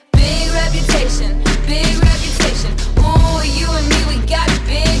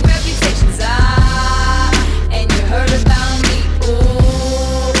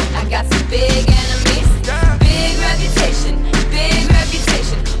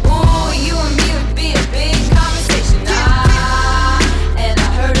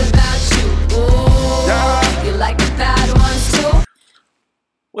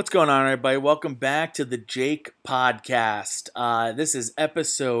going on, everybody? Welcome back to the Jake Podcast. This is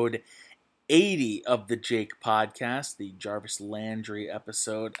episode 80 of the Jake Podcast, the Jarvis Landry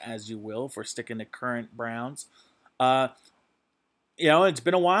episode, as you will, for sticking to current Browns. It's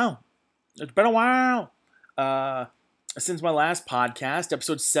been a while. Since my last podcast.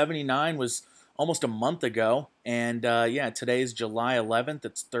 Episode 79 was almost a month ago. And today is July 11th.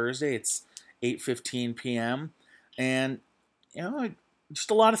 It's Thursday. It's 8:15 p.m. And, just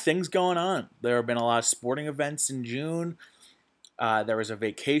a lot of things going on. There have been a lot of sporting events in June. There was a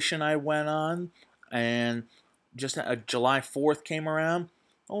vacation I went on, and just July 4th came around.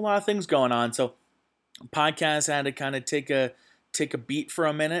 A lot of things going on. So podcast had to kind of take a beat for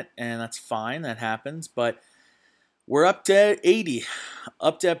a minute, and that's fine. That happens. But we're up to 80,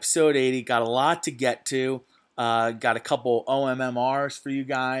 up to episode 80. Got a lot to get to. Got a couple OMMRs for you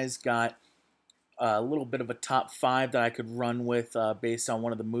guys. Got a little bit of a top 5 that I could run with based on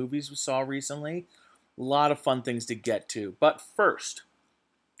one of the movies we saw recently. A lot of fun things to get to. But first,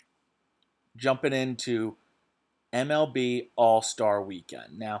 jumping into MLB All Star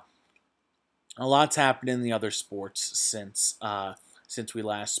Weekend. Now, a lot's happened in the other sports since we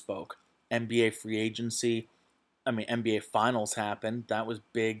last spoke. NBA free agency. NBA Finals happened. That was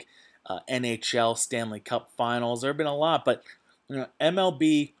big. NHL Stanley Cup Finals. There have been a lot, but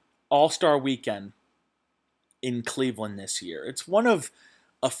MLB All-Star Weekend in Cleveland this year. It's one of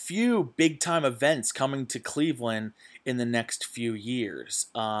a few big-time events coming to Cleveland in the next few years.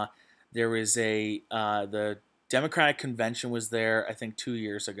 There is the Democratic Convention was there, I think, 2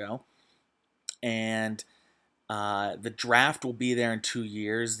 years ago. And the draft will be there in 2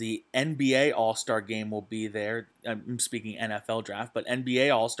 years. The NBA All-Star Game will be there. I'm speaking NFL draft, but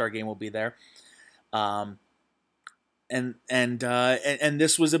NBA All-Star Game will be there. And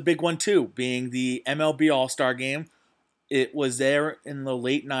this was a big one too, being the MLB All-Star Game. It was there in the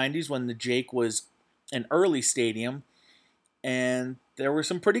late 90s when the Jake was an early stadium, and there were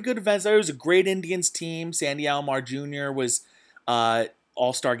some pretty good events. There was a great Indians team. Sandy Alomar Jr. was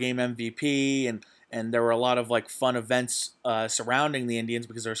All-Star Game MVP, and there were a lot of fun events surrounding the Indians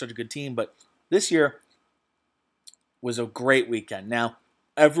because they're such a good team. But this year was a great weekend. Now,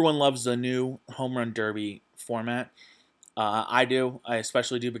 everyone loves the new home run derby format. I do. I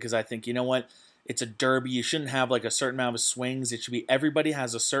especially do because I think, it's a derby. You shouldn't have a certain amount of swings. It should be everybody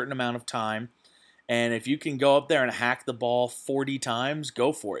has a certain amount of time. And if you can go up there and hack the ball 40 times,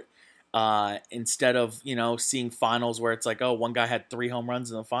 go for it. Instead of, seeing finals where it's one guy had 3 home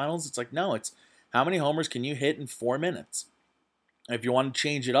runs in the finals. It's no, it's how many homers can you hit in 4 minutes? If you want to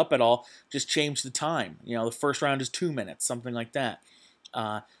change it up at all, just change the time. The first round is 2 minutes, something like that.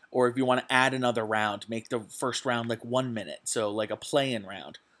 Or if you want to add another round, make the first round 1 minute. So a play-in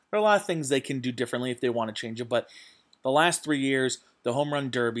round. There are a lot of things they can do differently if they want to change it. But the last 3 years, the home run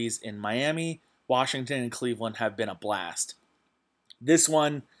derbies in Miami, Washington, and Cleveland have been a blast. This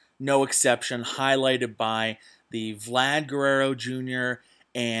one, no exception, highlighted by the Vlad Guerrero Jr.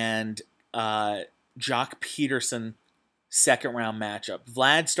 and Jock Peterson second-round matchup.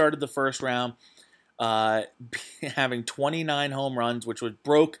 Vlad started the first round having 29 home runs, which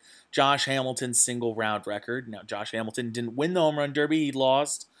broke Josh Hamilton's single-round record. Now, Josh Hamilton didn't win the home run derby. He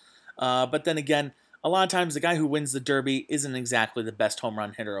lost. But then again, a lot of times the guy who wins the derby isn't exactly the best home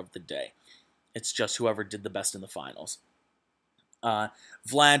run hitter of the day. It's just whoever did the best in the finals.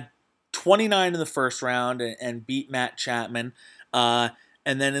 Vlad, 29 in the first round and beat Matt Chapman. And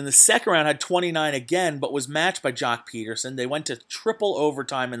then in the second round had 29 again, but was matched by Jock Peterson. They went to triple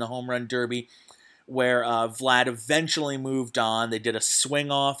overtime in the home run derby, where Vlad eventually moved on. They did a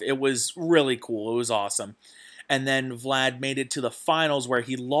swing-off. It was really cool. It was awesome. And then Vlad made it to the finals where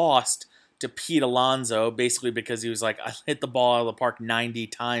he lost to Pete Alonso, basically because he was I hit the ball out of the park 90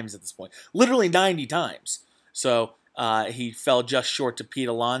 times at this point. Literally 90 times. So he fell just short to Pete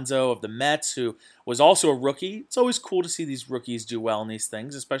Alonso of the Mets, who was also a rookie. It's always cool to see these rookies do well in these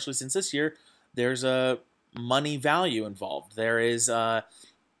things, especially since this year there's a money value involved. There was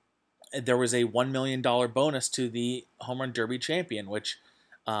a $1 million bonus to the home run derby champion, which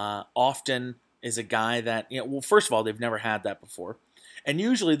often is a guy that, first of all, they've never had that before. And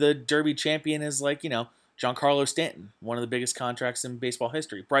usually the derby champion is Giancarlo Stanton, one of the biggest contracts in baseball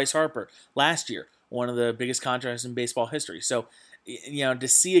history. Bryce Harper, last year, one of the biggest contracts in baseball history. So, to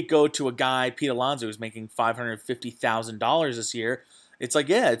see it go to a guy, Pete Alonso, who's making $550,000 this year, it's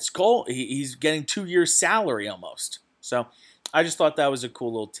it's cool. He's getting 2 years' salary almost. So, I just thought that was a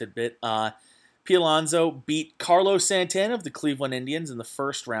cool little tidbit. Pete Alonso beat Carlos Santana of the Cleveland Indians in the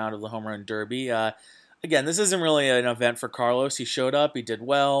first round of the home run derby. Again, this isn't really an event for Carlos. He showed up. He did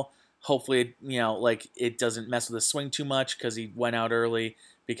well. Hopefully, it doesn't mess with his swing too much because he went out early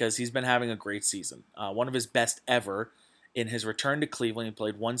because he's been having a great season. One of his best ever in his return to Cleveland. He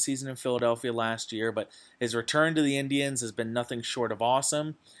played one season in Philadelphia last year, but his return to the Indians has been nothing short of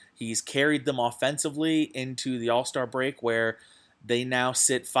awesome. He's carried them offensively into the All Star break, where they now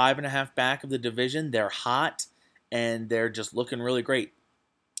sit 5.5 back of the division. They're hot, and they're just looking really great.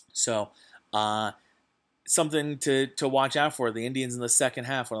 So, something to watch out for. The Indians in the second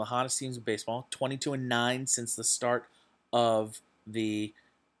half, one of the hottest teams in baseball, 22-9 since the start of the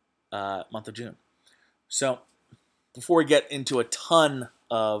month of June. So, before we get into a ton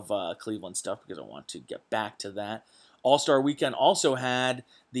of Cleveland stuff, because I want to get back to that, All-Star Weekend also had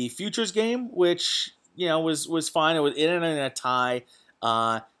the Futures game, which was fine. It ended in a tie.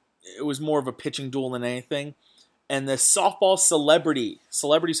 It was more of a pitching duel than anything. And the softball celebrity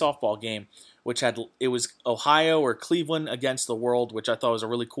softball game, which it was Ohio or Cleveland against the world, which I thought was a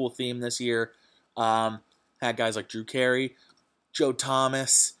really cool theme this year. Had guys like Drew Carey, Joe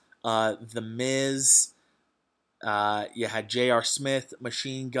Thomas, The Miz. You had J.R. Smith,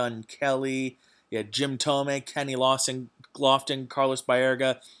 Machine Gun Kelly. You had Jim Thome, Kenny Lofton, Carlos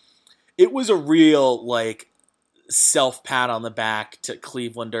Baerga. It was a real self-pat on the back to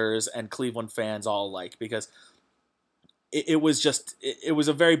Clevelanders and Cleveland fans all alike, because it was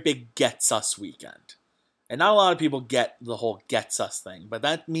a very big Gets Us weekend. And not a lot of people get the whole Gets Us thing, but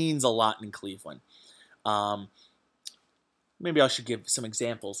that means a lot in Cleveland. Maybe I should give some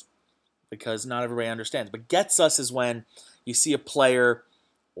examples, because not everybody understands. But Gets Us is when you see a player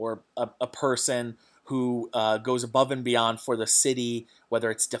or a person who goes above and beyond for the city, whether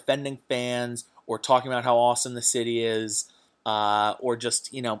it's defending fans or talking about how awesome the city is, or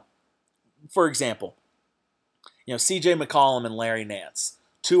just, for example, C.J. McCollum and Larry Nance,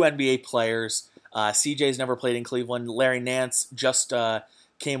 two NBA players. C.J.'s never played in Cleveland. Larry Nance just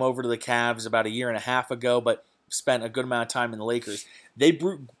came over to the Cavs about a year and a half ago, but spent a good amount of time in the Lakers. They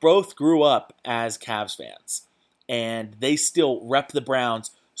both grew up as Cavs fans, and they still rep the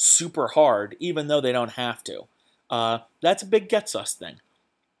Browns super hard, even though they don't have to. That's a big Gets Us thing.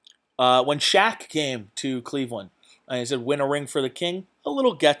 When Shaq came to Cleveland, and he said, win a ring for the king, a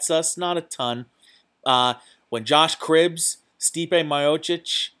little Gets Us, not a ton. When Josh Cribbs, Stipe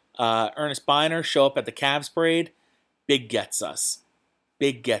Miocic, Ernest Biner show up at the Cavs parade, big Gets Us.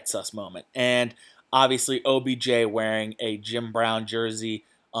 Big Gets Us moment. And obviously OBJ wearing a Jim Brown jersey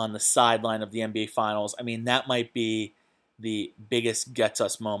on the sideline of the NBA Finals. I mean, that might be the biggest Gets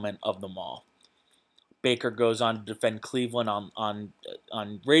Us moment of them all. Baker goes on to defend Cleveland on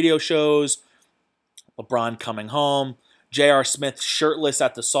radio shows. LeBron coming home. J.R. Smith shirtless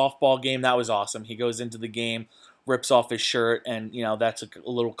at the softball game. That was awesome. He goes into the game, rips off his shirt, and that's a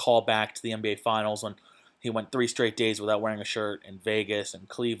little callback to the NBA Finals when he went 3 straight days without wearing a shirt in Vegas and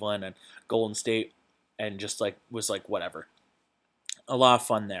Cleveland and Golden State, and just was whatever. A lot of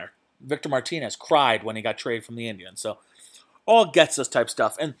fun there. Victor Martinez cried when he got traded from the Indians. So all Gets Us type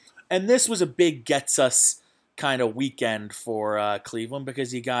stuff. And this was a big Gets Us kind of weekend for Cleveland,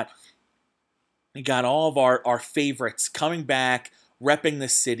 because you got all of our favorites coming back, repping the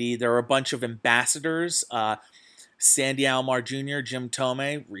city. There were a bunch of ambassadors. Sandy Alomar Jr., Jim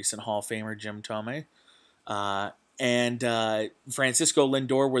Thome, recent Hall of Famer Jim Thome, and Francisco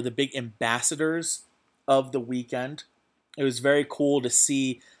Lindor were the big ambassadors of the weekend. It was very cool to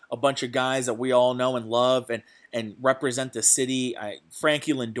see a bunch of guys that we all know and love and represent the city.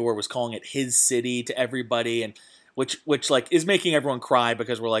 Frankie Lindor was calling it his city to everybody, and which is making everyone cry,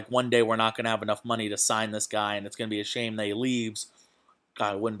 because we're one day we're not going to have enough money to sign this guy, and it's going to be a shame that he leaves.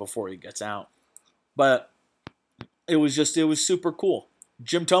 God, I wouldn't before he gets out. But it was super cool.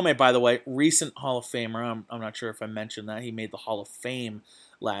 Jim Thome, by the way, recent Hall of Famer. I'm not sure if I mentioned that. He made the Hall of Fame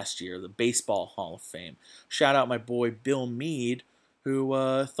last year, the Baseball Hall of Fame. Shout out my boy Bill Meade, who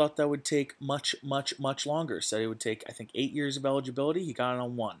thought that would take much, much, much longer. Said it would take, I think, 8 years of eligibility. He got it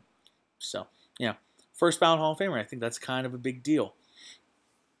on 1. So, first bound Hall of Famer. I think that's kind of a big deal.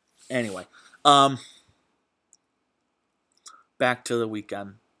 Anyway, back to the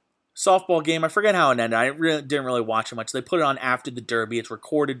weekend. Softball game, I forget how it ended. I didn't really watch it much. They put it on after the Derby. It's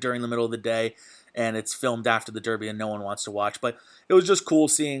recorded during the middle of the day, and it's filmed after the Derby, and no one wants to watch. But it was just cool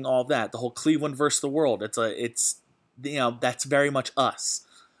seeing all of that. The whole Cleveland versus the world. It's that's very much us.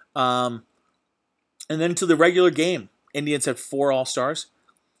 And then to the regular game, Indians had 4 All-Stars.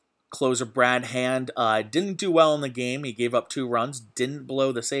 Closer Brad Hand didn't do well in the game. He gave up 2 runs. Didn't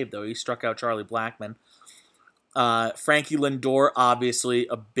blow the save, though. He struck out Charlie Blackmon. Frankie Lindor, obviously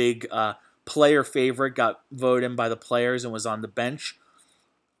a big player favorite, got voted in by the players and was on the bench.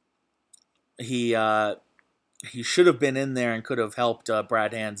 He should have been in there and could have helped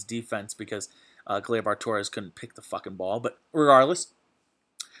Brad Hand's defense, because Gleyber Torres couldn't pick the fucking ball. But regardless,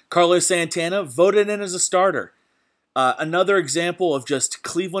 Carlos Santana voted in as a starter. Another example of just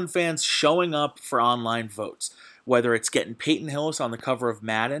Cleveland fans showing up for online votes. Whether it's getting Peyton Hillis on the cover of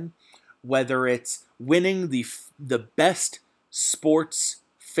Madden, whether it's winning the best sports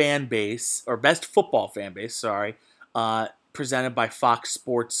fan base, or best football fan base, presented by Fox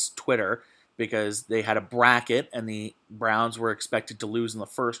Sports Twitter, because they had a bracket and the Browns were expected to lose in the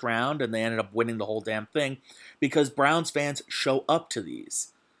first round and they ended up winning the whole damn thing because Browns fans show up to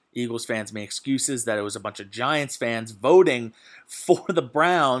these. Eagles fans make excuses that it was a bunch of Giants fans voting for the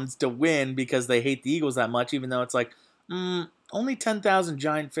Browns to win because they hate the Eagles that much, even though it's like, only 10,000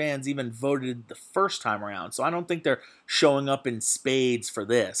 Giant fans even voted the first time around. So I don't think they're showing up in spades for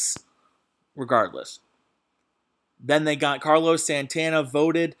this, regardless. Then they got Carlos Santana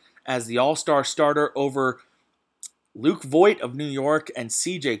voted as the All Star starter over Luke Voigt of New York and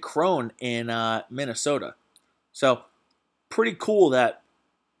C.J. Cron in Minnesota. So pretty cool that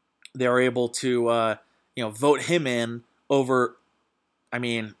they were able to vote him in over.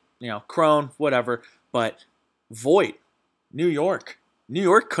 Cron, whatever, but Voigt, New York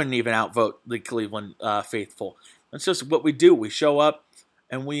couldn't even outvote the Cleveland faithful. That's just what we do. We show up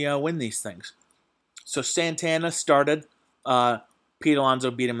and we win these things. So Santana started. Pete Alonso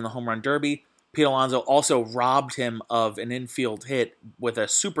beat him in the home run derby. Pete Alonso also robbed him of an infield hit with a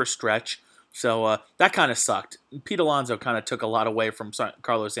super stretch. So that kind of sucked. Pete Alonso kind of took a lot away from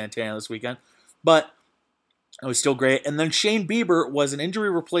Carlos Santana this weekend. But it was still great. And then Shane Bieber was an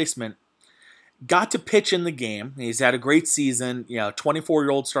injury replacement. Got to pitch in the game. He's had a great season.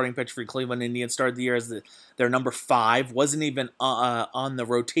 24-year-old starting pitcher for Cleveland Indians. Started the year as their number 5. Wasn't even on the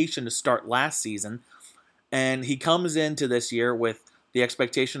rotation to start last season. And he comes into this year with the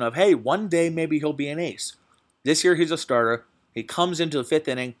expectation of, hey, one day maybe he'll be an ace. This year he's a starter. He comes into the 5th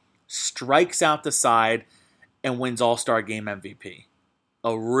inning, strikes out the side, and wins All-Star Game MVP.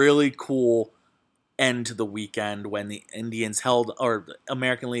 A really cool end to the weekend when the Indians the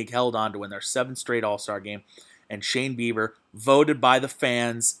American League held on to win their 7th straight All-Star Game, and Shane Bieber voted by the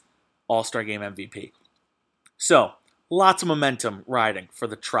fans All-Star Game MVP. So, lots of momentum riding for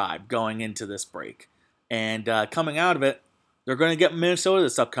the Tribe going into this break. And coming out of it, they're going to get Minnesota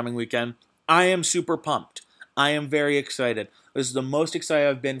this upcoming weekend. I am super pumped. I am very excited. This is the most excited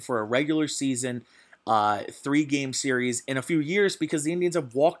I've been for a regular season 3-game series in a few years because the Indians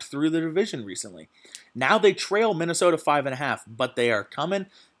have walked through the division recently. Now they trail Minnesota 5.5, but they are coming.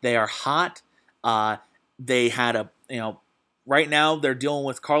 They are hot. They had right now they're dealing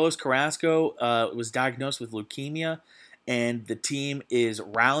with Carlos Carrasco. Was diagnosed with leukemia, and the team is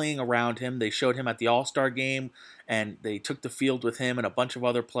rallying around him. They showed him at the All Star game, and they took the field with him and a bunch of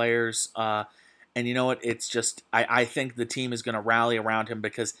other players. And you know what? It's just, I think the team is going to rally around him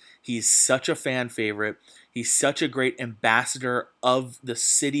because he's such a fan favorite. He's such a great ambassador of the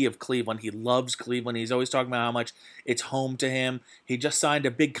city of Cleveland. He loves Cleveland. He's always talking about how much it's home to him. He just signed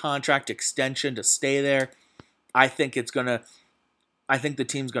a big contract extension to stay there. I think the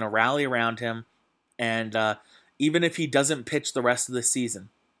team's going to rally around him. And even if he doesn't pitch the rest of the season,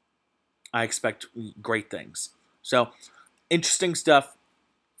 I expect great things. So, interesting stuff.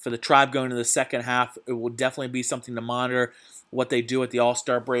 For the Tribe going to the second half, it will definitely be something to monitor. What they do at the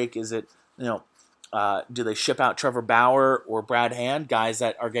All-Star break, is it, do they ship out Trevor Bauer or Brad Hand, guys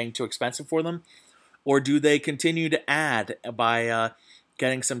that are getting too expensive for them? Or do they continue to add by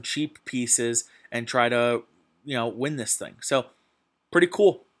getting some cheap pieces and try to, win this thing? So, pretty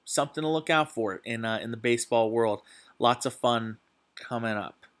cool. Something to look out for in the baseball world. Lots of fun coming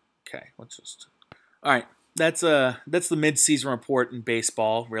up. Okay, all right. That's the mid-season report in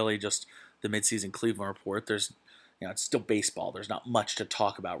baseball. Really, just the mid-season Cleveland report. There's, it's still baseball. There's not much to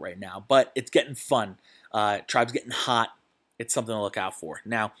talk about right now, but it's getting fun. Tribe's getting hot. It's something to look out for.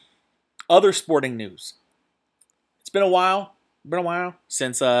 Now, other sporting news. It's been a while.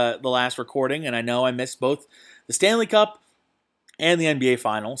 Since the last recording, and I know I missed both the Stanley Cup and the NBA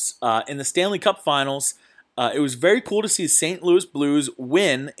Finals. In the Stanley Cup Finals, it was very cool to see St. Louis Blues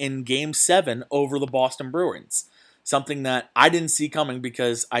win in Game 7 over the Boston Bruins. Something that I didn't see coming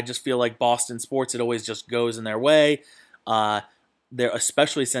because I just feel like Boston sports, it always just goes in their way.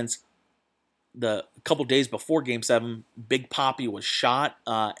 Especially since the couple days before Game 7, Big Papi was shot.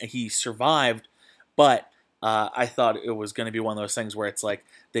 He survived, but I thought it was going to be one of those things where it's like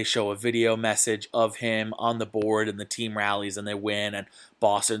they show a video message of him on the board and the team rallies and they win and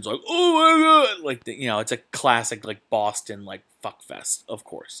Boston's like, oh my God, it's a classic Boston fuck fest, of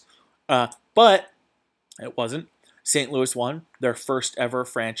course. But it wasn't. St. Louis won their first ever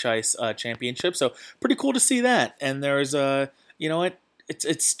franchise championship, so pretty cool to see that. And there's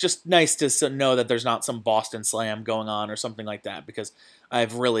it's just nice to know that there's not some Boston Slam going on or something like that, because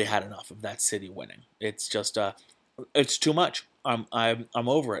I've really had enough of that city winning. It's just it's too much. I'm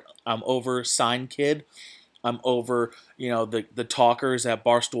over it. I'm over Sign Kid. I'm over the talkers at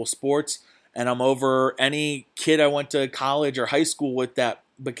Barstool Sports, and I'm over any kid I went to college or high school with that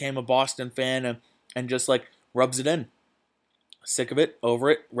became a Boston fan and just like rubs it in. Sick of it, over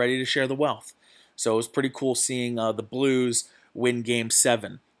it, ready to share the wealth. So it was pretty cool seeing the Blues win Game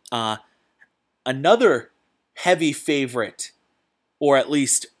 7. Another heavy favorite, or at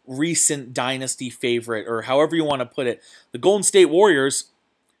least recent dynasty favorite, or however you want to put it, the Golden State Warriors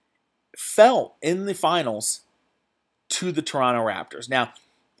fell in the finals to the Toronto Raptors. Now,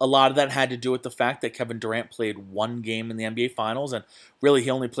 a lot of that had to do with the fact that Kevin Durant played one game in the NBA Finals, and really he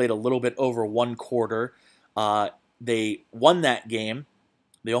only played a little bit over one quarter. They won that game.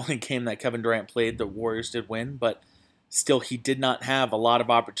 The only game that Kevin Durant played, the Warriors did win, but still he did not have a lot of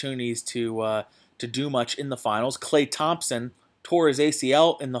opportunities to do much in the finals. Klay Thompson tore his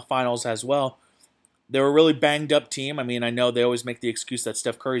ACL in the finals as well. They were a really banged up team. I mean, I know they always make the excuse that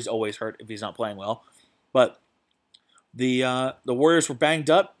Steph Curry's always hurt if he's not playing well, but the Warriors were banged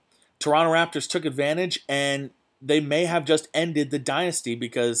up. Toronto Raptors took advantage, and they may have just ended the dynasty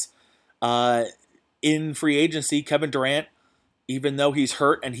because in free agency, Kevin Durant, even though he's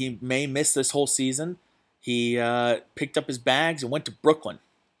hurt and he may miss this whole season, he picked up his bags and went to Brooklyn.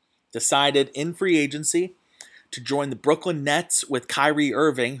 Decided in free agency to join the Brooklyn Nets with Kyrie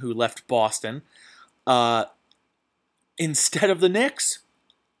Irving, who left Boston, instead of the Knicks.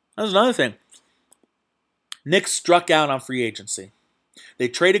 That was another thing. Knicks struck out on free agency. They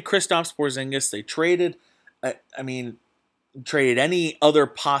traded Kristaps Porzingis. They traded any other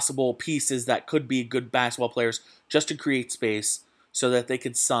possible pieces that could be good basketball players just to create space so that they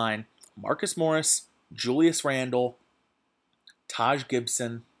could sign Marcus Morris, Julius Randle, Taj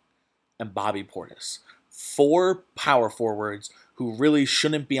Gibson, and Bobby Portis. 4 power forwards who really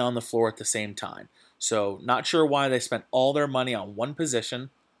shouldn't be on the floor at the same time. So not sure why they spent all their money on one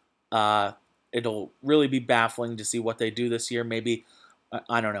position. It'll really be baffling to see what they do this year. Maybe,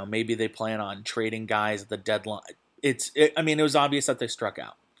 I don't know, maybe they plan on trading guys at the deadline. It was obvious that they struck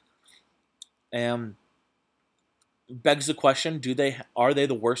out. And begs the question, are they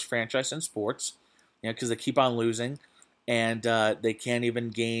the worst franchise in sports? Because they keep on losing, and they can't even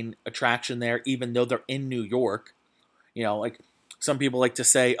gain attraction there, even though they're in New York. Like some people like to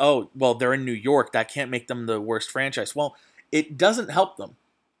say, oh, well, they're in New York. That can't make them the worst franchise. Well, it doesn't help them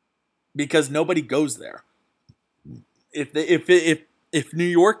because nobody goes there. If New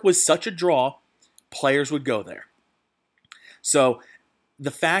York was such a draw, players would go there. So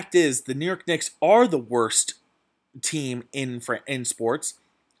the fact is, the New York Knicks are the worst team in sports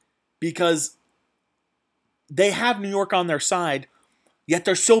because they have New York on their side, yet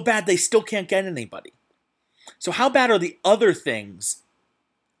they're so bad they still can't get anybody. So how bad are the other things,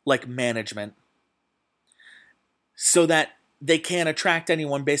 like management, so that they can't attract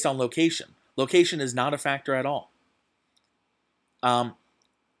anyone based on location? Location is not a factor at all. To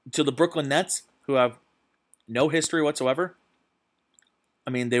the Brooklyn Nets, who have no history whatsoever.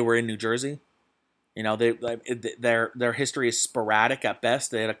 They were in New Jersey. Their history is sporadic at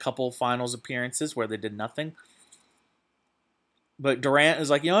best. They had a couple finals appearances where they did nothing. But Durant is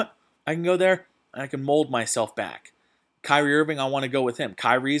like, you know what? I can go there and I can mold myself back. Kyrie Irving, I want to go with him.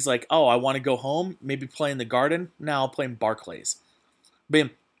 Kyrie's like, oh, I want to go home, maybe play in the Garden. Now I'll play in Barclays. But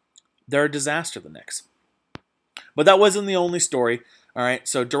they're a disaster, the Knicks. But that wasn't the only story. All right,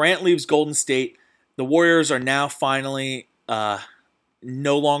 so Durant leaves Golden State. The Warriors are now finally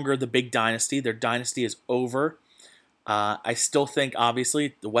no longer the big dynasty. Their dynasty is over. I still think,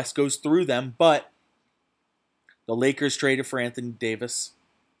 obviously, the West goes through them, but the Lakers traded for Anthony Davis.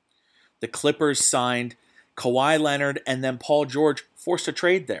 The Clippers signed Kawhi Leonard, and then Paul George forced a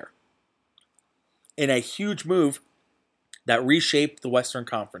trade there in a huge move that reshaped the Western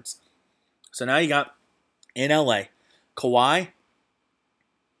Conference. So now you got, in LA, Kawhi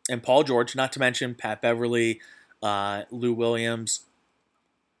and Paul George, not to mention Pat Beverly, Lou Williams,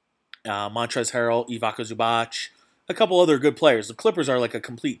 Montrezl Harrell, Ivica Zubac, a couple other good players. The Clippers are like a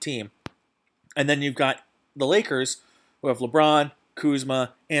complete team. And then you've got the Lakers, who have LeBron,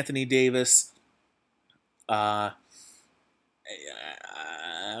 Kuzma, Anthony Davis, Rondo,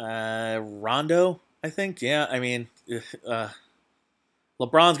 I think. Yeah,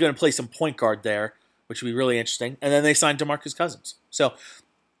 LeBron's going to play some point guard there, which would be really interesting. And then they signed DeMarcus Cousins. So,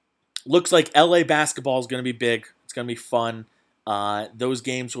 looks like LA basketball is going to be big. It's going to be fun. Those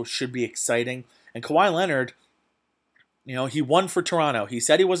games should be exciting. And Kawhi Leonard, he won for Toronto. He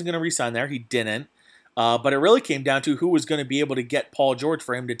said he wasn't going to re-sign there. He didn't. But it really came down to who was going to be able to get Paul George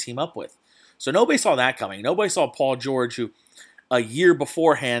for him to team up with. So nobody saw that coming. Nobody saw Paul George, who a year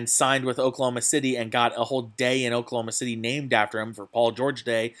beforehand signed with Oklahoma City and got a whole day in Oklahoma City named after him for Paul George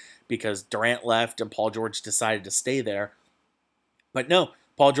Day because Durant left and Paul George decided to stay there. But no,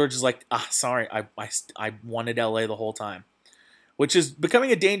 Paul George is like, sorry, I wanted LA the whole time. Which is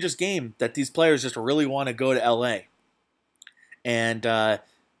becoming a dangerous game that these players just really want to go to LA. And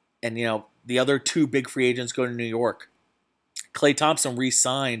you know, the other two big free agents go to New York. Klay Thompson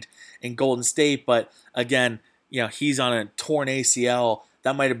re-signed in Golden State, but again, you know, he's on a torn ACL.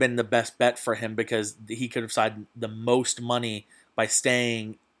 That might have been the best bet for him because he could have saved the most money by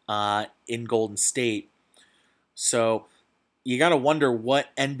staying in Golden State. So you got to wonder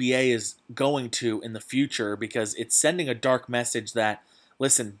what NBA is going to in the future because it's sending a dark message that,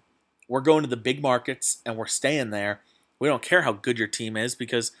 listen, we're going to the big markets and we're staying there. We don't care how good your team is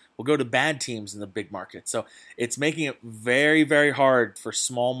because we'll go to bad teams in the big market. So it's making it very, very hard for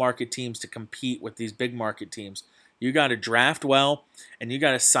small market teams to compete with these big market teams. You got to draft well and you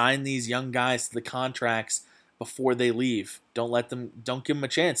got to sign these young guys to the contracts before they leave. Don't give them a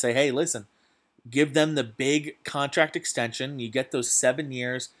chance. Say, hey, listen, give them the big contract extension. You get those 7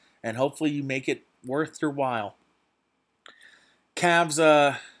 years and hopefully you make it worth your while.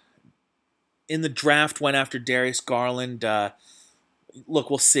 Cavs, in the draft went after Darius Garland. Look,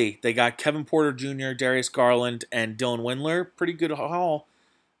 we'll see. They got Kevin Porter Jr., Darius Garland, and Dylan Windler. Pretty good haul.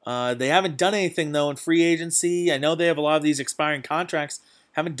 They haven't done anything, though, in free agency. I know they have a lot of these expiring contracts.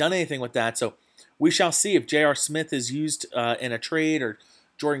 Haven't done anything with that. So we shall see if J.R. Smith is used in a trade or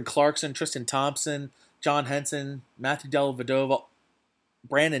Jordan Clarkson, Tristan Thompson, John Henson, Matthew Dellavedova,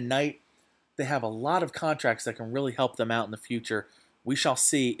 Brandon Knight. They have a lot of contracts that can really help them out in the future. We shall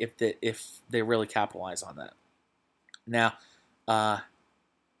see if they really capitalize on that. Now,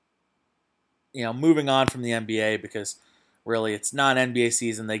 moving on from the NBA because really it's not NBA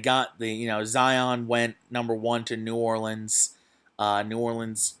season. They got Zion went number 1 to New Orleans. New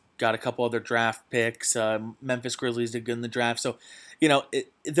Orleans got a couple other draft picks. Memphis Grizzlies did good in the draft. So,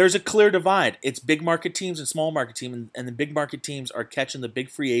 there's a clear divide. It's big market teams and small market teams, and the big market teams are catching the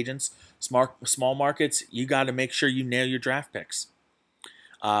big free agents. Small markets, you got to make sure you nail your draft picks.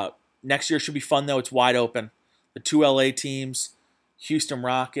 Next year should be fun, though. It's wide open. The 2 LA teams, Houston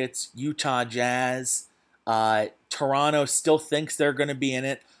Rockets, Utah Jazz. Toronto still thinks they're going to be in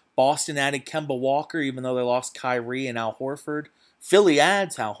it. Boston added Kemba Walker, even though they lost Kyrie and Al Horford. Philly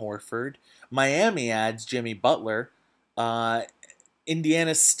adds Al Horford. Miami adds Jimmy Butler.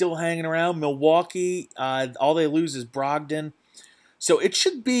 Indiana's still hanging around. Milwaukee, all they lose is Brogdon. So it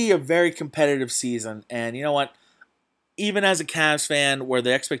should be a very competitive season. And you know what? Even as a Cavs fan where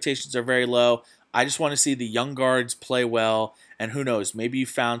the expectations are very low, I just want to see the young guards play well. And who knows? Maybe you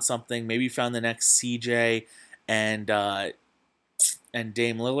found something. Maybe you found the next CJ and Dame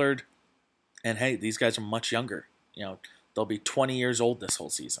Lillard. And hey, these guys are much younger. They'll be 20 years old this whole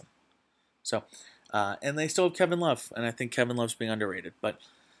season. So, and they still have Kevin Love. And I think Kevin Love's being underrated. But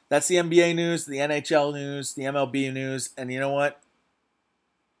that's the NBA news, the NHL news, the MLB news. And you know what?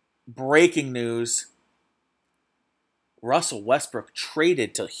 Breaking news. Russell Westbrook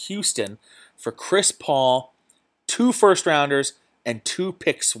traded to Houston for Chris Paul, 2 first-rounders, and 2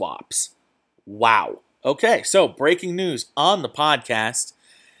 pick swaps. Wow. Okay, so breaking news on the podcast.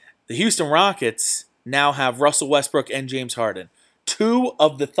 The Houston Rockets now have Russell Westbrook and James Harden. 2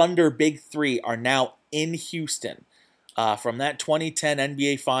 of the Thunder Big 3 are now in Houston. From that 2010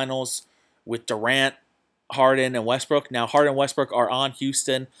 NBA Finals with Durant, Harden, and Westbrook. Now Harden and Westbrook are on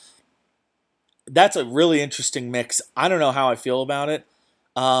Houston. That's a really interesting mix. I don't know how I feel about it.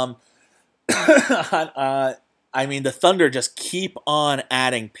 I mean, the Thunder just keep on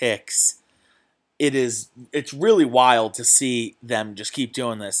adding picks. It's really wild to see them just keep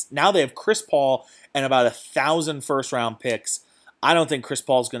doing this. Now they have Chris Paul and about 1,000 first-round picks. I don't think Chris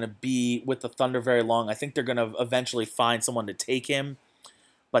Paul's going to be with the Thunder very long. I think they're going to eventually find someone to take him.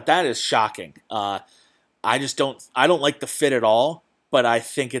 But that is shocking. I don't like the fit at all. But I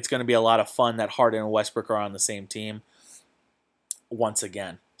think it's going to be a lot of fun that Harden and Westbrook are on the same team once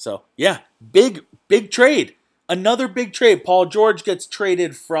again. So, yeah, big trade. Another big trade. Paul George gets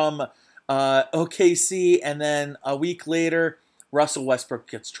traded from OKC, and then a week later, Russell Westbrook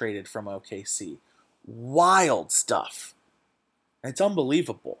gets traded from OKC. Wild stuff. It's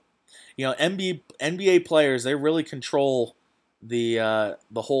unbelievable. NBA players, they really control the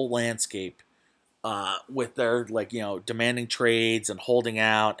whole landscape. With their demanding trades and holding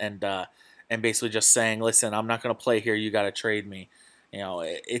out and basically just saying, listen, I'm not going to play here. You got to trade me.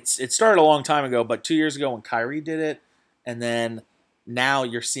 It started a long time ago, but 2 years ago when Kyrie did it, and then now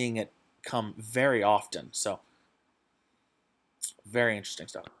you're seeing it come very often. So, very interesting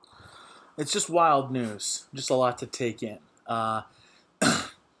stuff. It's just wild news. Just a lot to take in.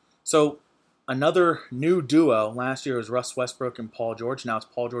 So, another new duo. Last year was Russ Westbrook and Paul George. Now it's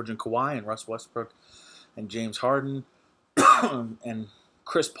Paul George and Kawhi, and Russ Westbrook and James Harden, and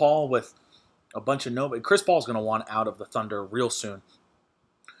Chris Paul with a bunch of nobody. Chris Paul's going to want out of the Thunder real soon.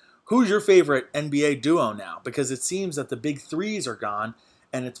 Who's your favorite NBA duo now? Because it seems that the big threes are gone,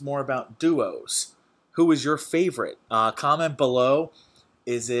 and it's more about duos. Who is your favorite? Comment below.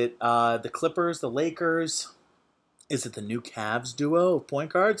 Is it the Clippers, the Lakers? Is it the new Cavs duo of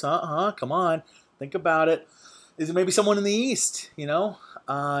point guards? Come on. Think about it. Is it maybe someone in the East?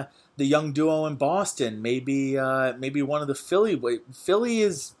 The young duo in Boston. Maybe one of the Philly. Philly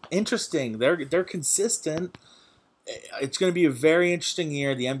is interesting. They're consistent. It's going to be a very interesting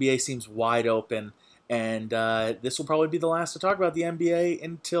year. The NBA seems wide open. And this will probably be the last to talk about the NBA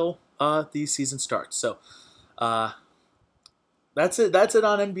until the season starts. So that's it. That's it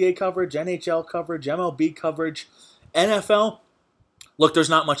on NBA coverage, NHL coverage, MLB coverage. NFL, look, there's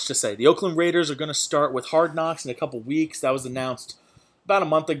not much to say. The Oakland Raiders are going to start with Hard Knocks in a couple weeks. That was announced about a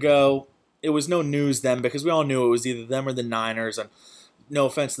month ago. It was no news then because we all knew it was either them or the Niners. And no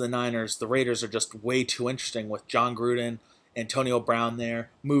offense to the Niners, the Raiders are just way too interesting with John Gruden, Antonio Brown there,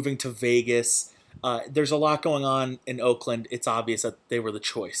 moving to Vegas. There's a lot going on in Oakland. It's obvious that they were the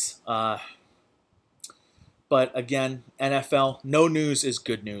choice. But again, NFL, no news is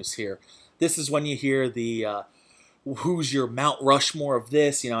good news here. This is when you hear the who's your Mount Rushmore of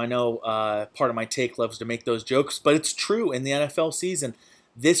this. I know part of my take loves to make those jokes, but it's true in the NFL season.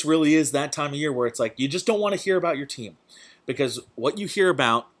 This really is that time of year where it's like you just don't want to hear about your team because what you hear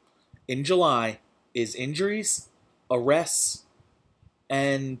about in July is injuries, arrests,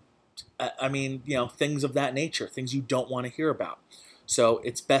 and things of that nature, things you don't want to hear about. So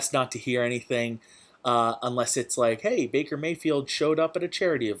it's best not to hear anything unless it's like, hey, Baker Mayfield showed up at a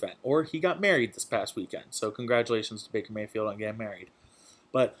charity event, or he got married this past weekend. So congratulations to Baker Mayfield on getting married.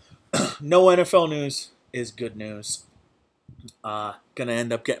 But no NFL news is good news. Gonna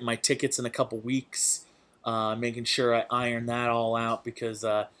end up getting my tickets in a couple weeks, making sure I iron that all out because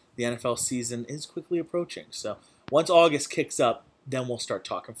the NFL season is quickly approaching. So once August kicks up, then we'll start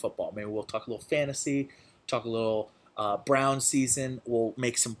talking football. Maybe we'll talk a little fantasy, talk a little Brown season. We'll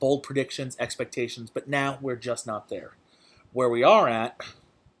make some bold predictions, expectations, but now we're just not there. Where we are at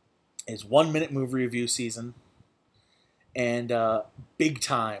is 1 minute movie review season and big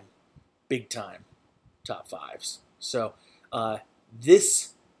time top fives. So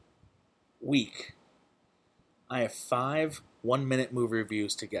this week I have 5 1 minute movie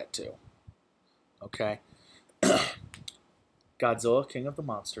reviews to get to. Okay. Godzilla, King of the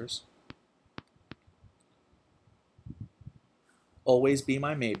Monsters. Always Be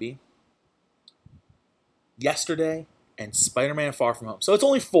My Maybe. Yesterday, and Spider-Man Far From Home. So it's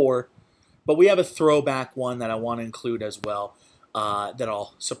only 4, but we have a throwback one that I want to include as well that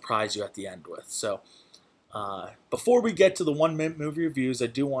I'll surprise you at the end with. So before we get to the 1 minute movie reviews, I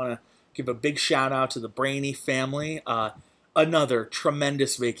do want to give a big shout out to the Brahney family. Another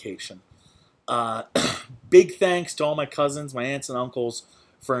tremendous vacation. Big thanks to all my cousins, my aunts and uncles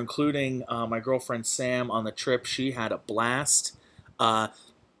for including my girlfriend Sam on the trip. She had a blast.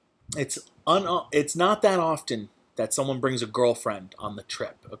 It's not that often that someone brings a girlfriend on the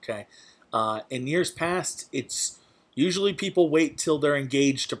trip, okay? In years past, it's usually people wait till they're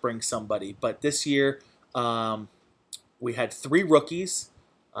engaged to bring somebody. But this year, we had 3 rookies.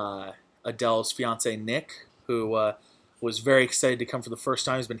 Adele's fiance, Nick, who was very excited to come for the first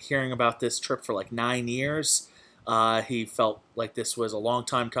time. He's been hearing about this trip for like 9 years. He felt like this was a long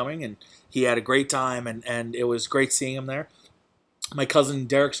time coming, and he had a great time, and it was great seeing him there. My cousin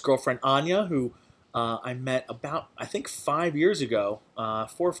Derek's girlfriend, Anya, who I met about, I think, 5 years ago, 4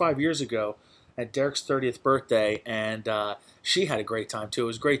 or 5 years ago, at Derek's 30th birthday, and she had a great time, too. It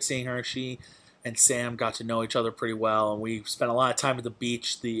was great seeing her. She and Sam got to know each other pretty well, and we spent a lot of time at the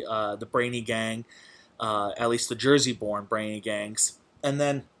beach, the Brahney gang, at least the Jersey-born Brahney gangs. And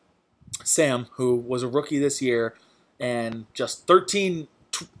then Sam, who was a rookie this year, and just 15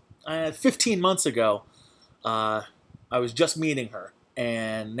 months ago, I was just meeting her,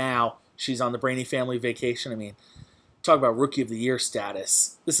 and now she's on the Brahney family vacation. I mean, talk about Rookie of the Year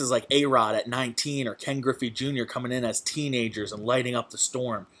status. This is like A-Rod at 19 or Ken Griffey Jr. coming in as teenagers and lighting up the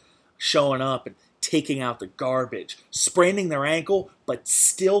storm, showing up and taking out the garbage, spraining their ankle, but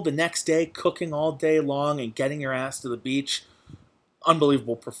still the next day cooking all day long and getting your ass to the beach.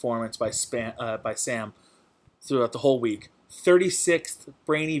 Unbelievable performance by Sam throughout the whole week. 36th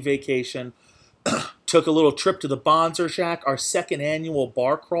Brahney vacation. Took a little trip to the Bonzer Shack, our second annual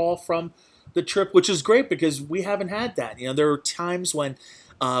bar crawl from the trip, which is great because we haven't had that. There were times when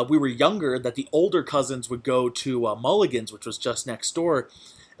we were younger that the older cousins would go to Mulligan's, which was just next door,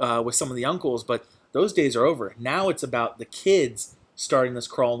 with some of the uncles, but those days are over. Now it's about the kids starting this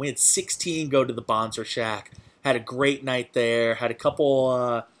crawl. We had 16 go to the Bonzer Shack. Had a great night there. Had a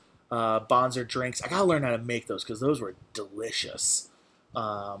couple Bonzer drinks. I gotta learn how to make those because those were delicious.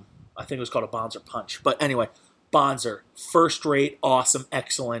 I think it was called a Bonzer Punch. But anyway, Bonzer, first rate, awesome,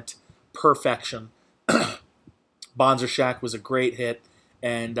 excellent, perfection. Bonzer Shack was a great hit.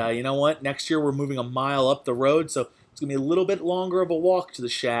 And you know what? Next year we're moving a mile up the road, so it's going to be a little bit longer of a walk to the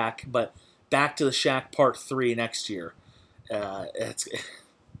Shack, but back to the Shack Part 3 next year. It's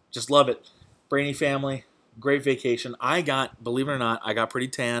just love it. Brahney family, great vacation. Believe it or not, I got pretty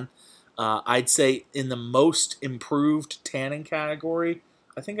tan. I'd say in the most improved tanning category,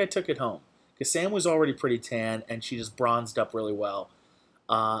 I think I took it home. Because Sam was already pretty tan, and she just bronzed up really well.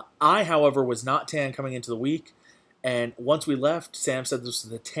 I, however, was not tan coming into the week. And once we left, Sam said this was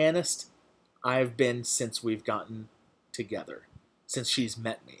the tannest I've been since we've gotten together, since she's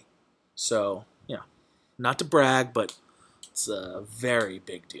met me. So, not to brag, but it's a very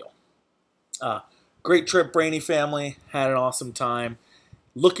big deal. Great trip, Brahney family. Had an awesome time.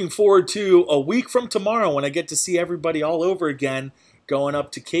 Looking forward to a week from tomorrow when I get to see everybody all over again, going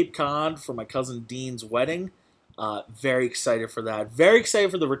up to Cape Cod for my cousin Dean's wedding. Very excited for that. Very excited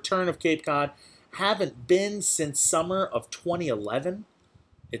for the return of Cape Cod. Haven't been since summer of 2011.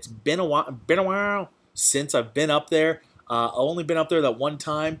 It's been a while since I've been up there. I've only been up there that one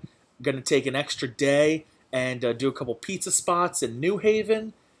time. Going to take an extra day and do a couple pizza spots in New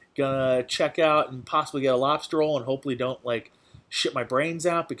Haven. Gonna check out and possibly get a lobster roll and hopefully don't shit my brains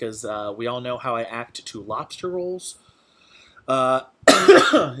out because we all know how I act to lobster rolls.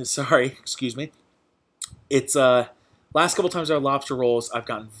 Sorry, excuse me. It's last couple times I had lobster rolls, I've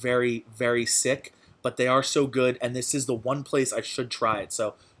gotten very, very sick, but they are so good, and this is the one place I should try it.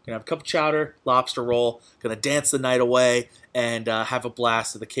 So, gonna have a cup of chowder, lobster roll, gonna dance the night away, and have a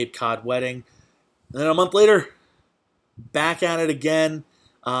blast at the Cape Cod wedding. And then a month later, back at it again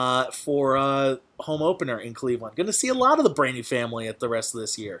for home opener in Cleveland. Gonna see a lot of the Brahney family at the rest of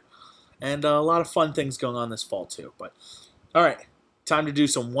this year, and a lot of fun things going on this fall too. But all right, time to do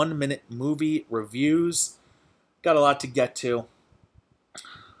some 1-minute movie reviews. Got a lot to get to.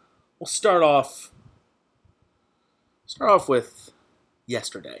 We'll start off with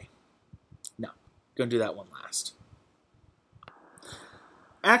yesterday. No, gonna do that one last.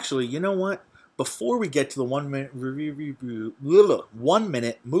 Actually, you know what? Before we get to the 1-minute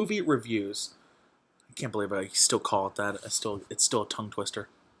movie reviews, I can't believe I still call it that. It's still a tongue twister.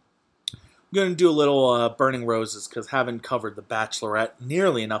 I'm gonna do a little Burning Roses because haven't covered The Bachelorette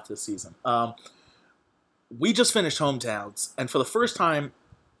nearly enough this season. We just finished Hometowns, and for the first time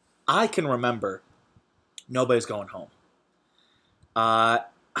I can remember, nobody's going home.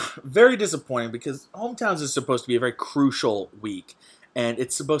 Very disappointing because Hometowns is supposed to be a very crucial week, and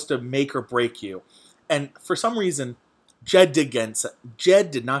it's supposed to make or break you. And for some reason, Jed did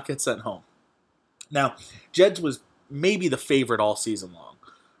not get sent home. Now, Jed was maybe the favorite all season long.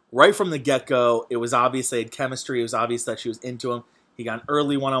 Right from the get-go, it was obvious they had chemistry. It was obvious that she was into him. He got an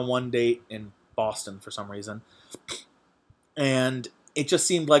early one-on-one date in Boston for some reason. And it just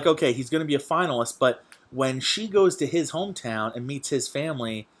seemed like, okay, he's going to be a finalist. But when she goes to his hometown and meets his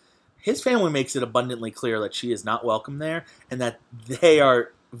family makes it abundantly clear that she is not welcome there and that they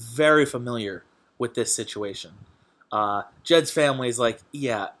are very familiar with this situation. Jed's family is like,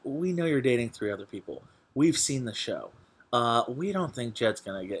 yeah, we know you're dating 3 other people. We've seen the show. We don't think Jed's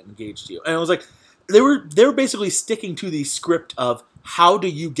going to get engaged to you. And it was like, they were basically sticking to the script of how do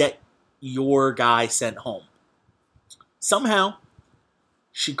you get your guy sent home. Somehow,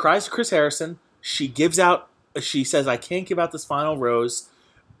 she cries to Chris Harrison. She says, I can't give out this final rose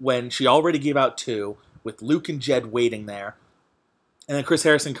when she already gave out 2 with Luke and Jed waiting there. And then Chris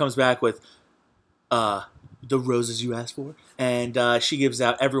Harrison comes back with the roses you asked for. And she gives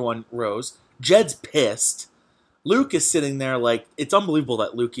out everyone rose. Jed's pissed. Luke is sitting there like, it's unbelievable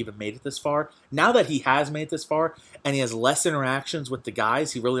that Luke even made it this far. Now that he has made it this far, and he has less interactions with the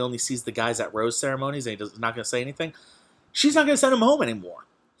guys, he really only sees the guys at rose ceremonies, and he's not going to say anything. She's not going to send him home anymore.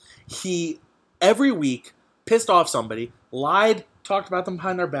 He, every week, pissed off somebody, lied, talked about them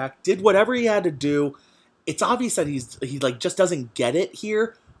behind their back, did whatever he had to do. It's obvious that he just doesn't get it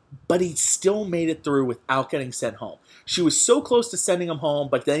here, but he still made it through without getting sent home. She was so close to sending him home,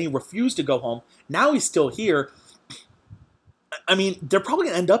 but then he refused to go home. Now he's still here. I mean, they're probably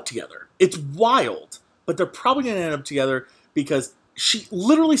going to end up together. It's wild, but they're probably going to end up together because she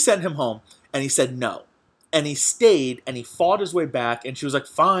literally sent him home. And he said no. And he stayed, and he fought his way back, and she was like,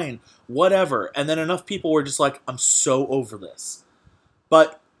 fine, whatever. And then enough people were just like, I'm so over this.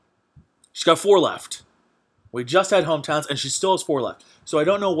 But she's got 4 left. We just had hometowns, and she still has 4 left. So I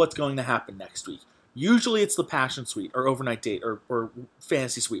don't know what's going to happen next week. Usually it's the Passion Suite, or Overnight Date, or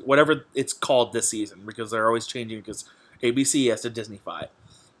Fantasy Suite, whatever it's called this season, because they're always changing because ABC has to Disneyfy it.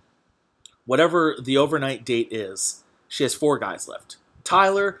 Whatever the Overnight Date is, she has 4 guys left.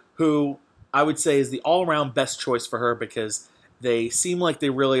 Tyler, who I would say is the all-around best choice for her because they seem like they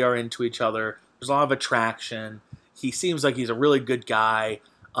really are into each other. There's a lot of attraction. He seems like he's a really good guy.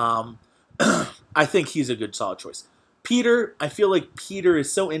 I think he's a good solid choice. Peter, I feel like Peter is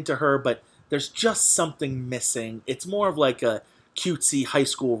so into her, but there's just something missing. It's more of like a cutesy high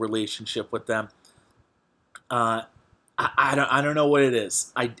school relationship with them. I don't know what it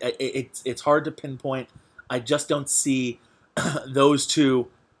is. It's hard to pinpoint. I just don't see those two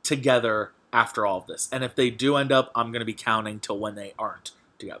together after all of this. And if they do end up, I'm going to be counting till when they aren't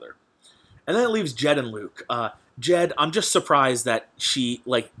together. And then it leaves Jed and Luke. Jed, I'm just surprised that he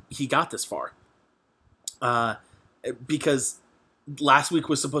got this far. Because last week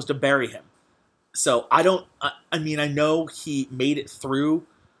was supposed to bury him. So I know he made it through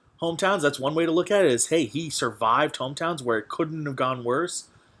hometowns. That's one way to look at it is, hey, he survived hometowns where it couldn't have gone worse.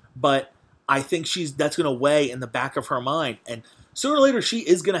 But I think that's going to weigh in the back of her mind. And sooner or later, she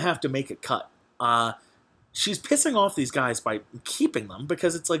is going to have to make a cut. She's pissing off these guys by keeping them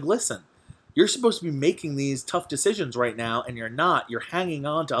because it's like, listen, you're supposed to be making these tough decisions right now, and you're not. You're hanging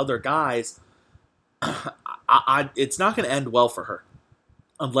on to other guys. It's not going to end well for her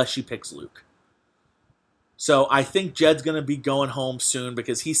unless she picks Luke. So I think Jed's going to be going home soon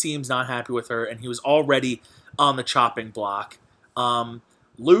because he seems not happy with her, and he was already on the chopping block.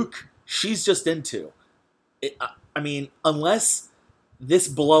 Luke, she's just into. Unless this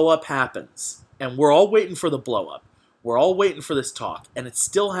blow-up happens, and we're all waiting for the blow-up. We're all waiting for this talk, and it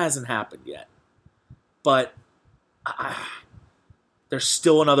still hasn't happened yet. But there's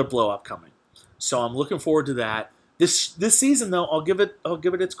still another blow-up coming. So I'm looking forward to that. This season, though, I'll give it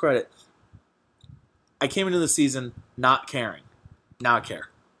its credit. I came into the season not caring. Now I care.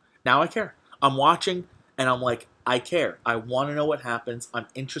 Now I care. I'm watching, and I'm like, I care. I want to know what happens. I'm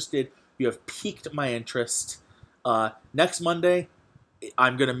interested. You have piqued my interest. Next Monday,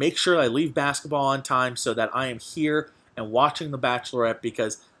 I'm going to make sure I leave basketball on time so that I am here and watching The Bachelorette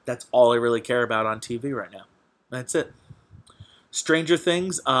because that's all I really care about on TV right now. That's it. Stranger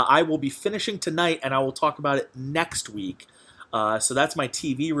Things, I will be finishing tonight, and I will talk about it next week. So that's my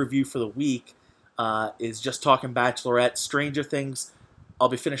TV review for the week, is just talking Bachelorette. Stranger Things, I'll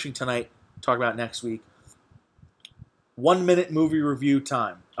be finishing tonight, talk about it next week. 1 minute movie review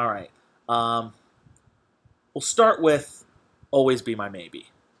time. All right. We'll start with Always Be My Maybe.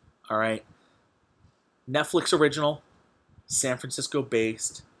 All right. Netflix original, San Francisco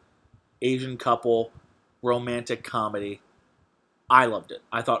based, Asian couple, romantic comedy. I loved it.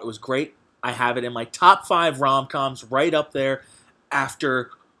 I thought it was great. I have it in my top 5 rom-coms right up there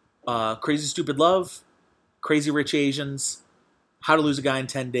after Crazy Stupid Love, Crazy Rich Asians, How to Lose a Guy in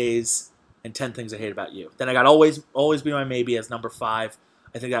 10 Days, and 10 Things I Hate About You. Then I got Always Be My Maybe as number 5.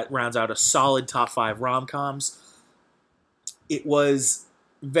 I think that rounds out a solid top 5 rom-coms. It was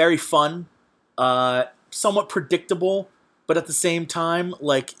very fun, somewhat predictable, but at the same time,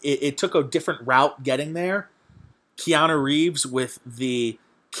 like it took a different route getting there. Keanu Reeves with the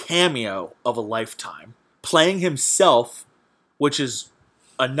cameo of a lifetime, playing himself, which is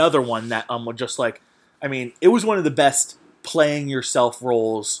another one that just like, it was one of the best playing yourself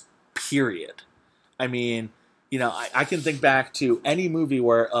roles, period. I can think back to any movie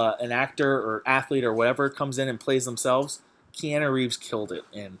where an actor or athlete or whatever comes in and plays themselves. Keanu Reeves killed it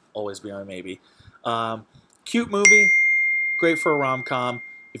in Always Be My Maybe. Cute movie, great for a rom-com.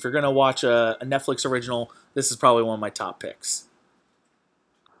 If you're going to watch a Netflix original, this is probably one of my top picks.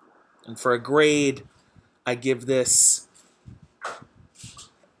 And for a grade, I give this...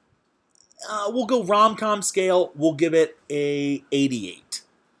 we'll go rom-com scale. We'll give it a 88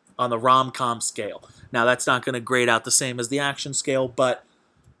 on the rom-com scale. Now, that's not going to grade out the same as the action scale, but,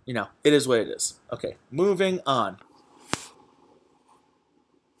 it is what it is. Okay, moving on.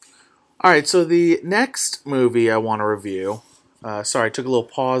 All right, so the next movie I want to review... sorry, I took a little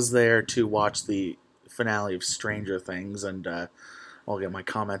pause there to watch the finale of Stranger Things, and I'll get my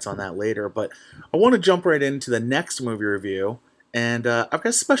comments on that later. But I want to jump right into the next movie review, and I've got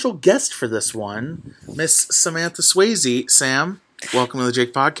a special guest for this one, Miss Samantha Swayze. Sam, welcome to the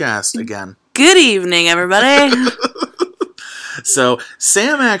Jake Podcast again. Good evening, everybody. So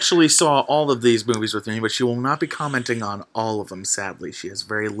Sam actually saw all of these movies with me, but she will not be commenting on all of them, sadly. She has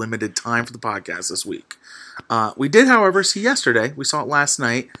very limited time for the podcast this week. We did, however, see yesterday. We saw it last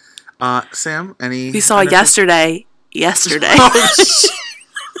night. Sam, any... We saw yesterday.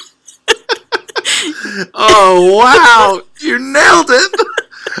 Oh, wow. You nailed it.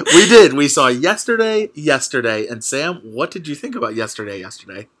 We did. We saw yesterday. And Sam, what did you think about yesterday?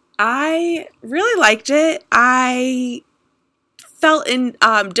 I really liked it. I felt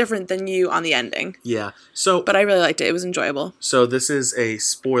different than you on the ending. Yeah. But I really liked it. It was enjoyable. So this is a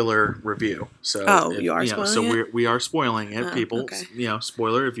spoiler review. So you are spoiling it? we are spoiling it, people. Okay.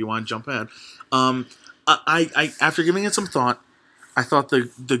 Spoiler if you want to jump ahead. I after giving it some thought, I thought the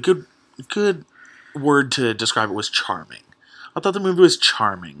good word to describe it was charming. I thought the movie was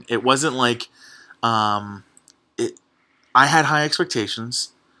charming. It wasn't like I had high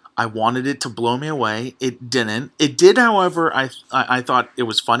expectations. I wanted it to blow me away. It didn't. It did, however, I thought it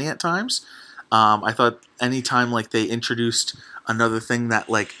was funny at times. I thought anytime like they introduced another thing that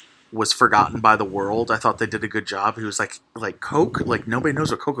like was forgotten by the world, I thought they did a good job. He was like Coke, like nobody knows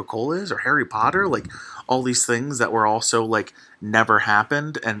what Coca-Cola is, or Harry Potter, like all these things that were also like never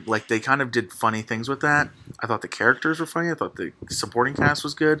happened, and like they kind of did funny things with that. I thought the characters were funny. I thought the supporting cast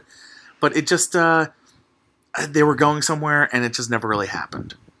was good, but it just they were going somewhere, and it just never really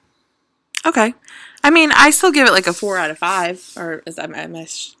happened. Okay. I mean, I still give it like a 4 out of 5. Or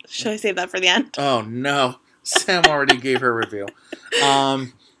should I save that for the end? Oh, no. Sam already gave her review.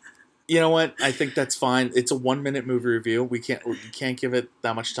 You know what? I think that's fine. It's a 1-minute movie review. We can't give it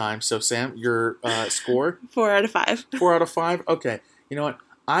that much time. So, Sam, your score? 4 out of 5. 4 out of 5? Okay. You know what?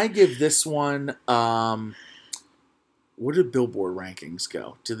 I give this one... where did Billboard rankings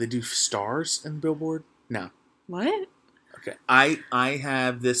go? Did they do stars in Billboard? No. What? Okay. I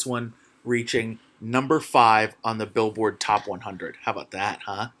have this one reaching number 5 on the Billboard Top 100. How about that,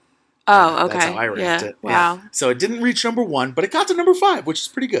 huh? Oh, okay. That's how I ranked it. Wow. Yeah. So it didn't reach number 1, but it got to number 5, which is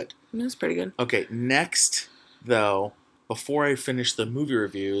pretty good. That's pretty good. Okay, next, though, before I finish the movie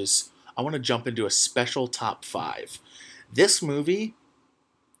reviews, I want to jump into a special top 5. This movie,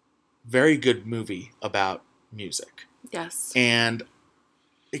 very good movie about music. Yes. And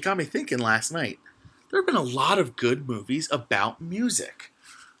it got me thinking last night. There have been a lot of good movies about music.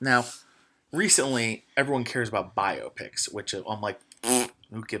 Now, recently, everyone cares about biopics, which I'm like,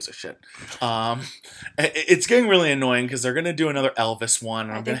 who gives a shit? It's getting really annoying because they're going to do another Elvis one,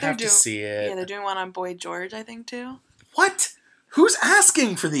 and I'm going to have to see it. Yeah, they're doing one on Boy George, I think, too. What? Who's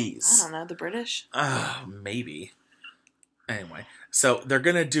asking for these? I don't know, the British? Maybe. Anyway, so they're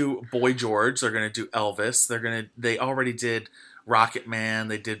going to do Boy George, they're going to do Elvis, they already did Rocket Man,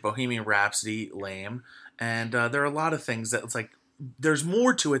 they did Bohemian Rhapsody, lame, and there are a lot of things that it's like, there's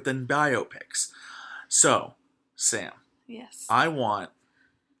more to it than biopics. So, Sam. Yes. I want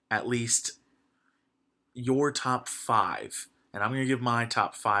at least your top 5, and I'm going to give my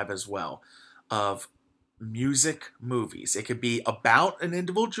top 5 as well, of music movies. It could be about an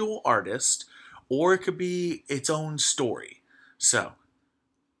individual artist, or it could be its own story. So,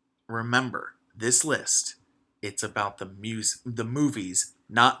 remember, this list, it's about the movies,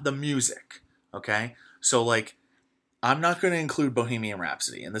 not the music. Okay? So, like, I'm not going to include Bohemian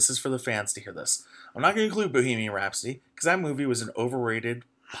Rhapsody, and this is for the fans to hear this. I'm not going to include Bohemian Rhapsody because that movie was an overrated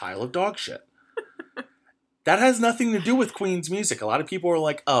pile of dog shit. That has nothing to do with Queen's music. A lot of people are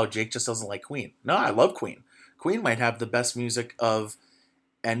like, oh, Jake just doesn't like Queen. No, I love Queen. Queen might have the best music of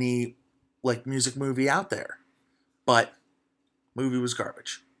any like music movie out there. But movie was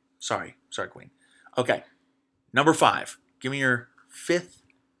garbage. Sorry, Queen. Okay, number 5. Give me your 5th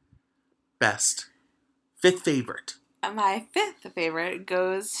favorite. My 5th favorite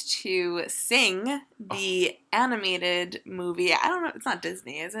goes to Sing, the animated movie. I don't know. It's not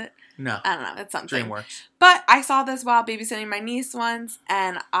Disney, is it? No. I don't know. It's something. DreamWorks. But I saw this while babysitting my niece once,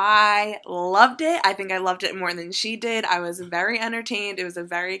 and I loved it. I think I loved it more than she did. I was very entertained. It was a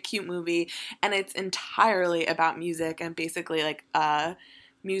very cute movie, and it's entirely about music and basically like a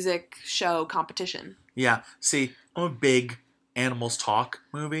music show competition. Yeah. See, I'm a big Animals Talk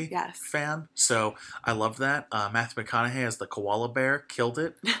movie fan, so I love that. Matthew McConaughey as the koala bear killed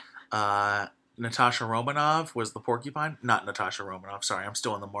it. Natasha Romanoff was the porcupine. Not Natasha Romanoff, sorry, I'm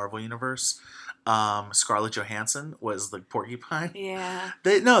still in the Marvel universe. Scarlett Johansson was the porcupine. Yeah.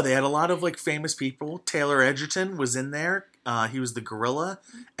 They had a lot of like famous people. Taylor Egerton was in there. He was the gorilla,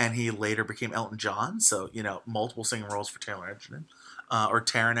 and he later became Elton John. So multiple singing roles for Taylor Egerton, or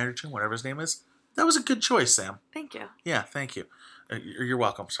Taron Egerton, whatever his name is. That was a good choice, Sam. Thank you. Yeah, thank you. You're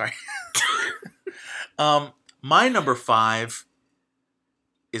welcome. Sorry. My number 5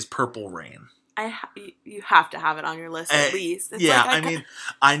 is Purple Rain. You have to have it on your list at least. It's yeah, like, I mean,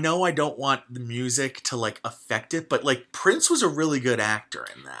 I know I don't want the music to like affect it, but like Prince was a really good actor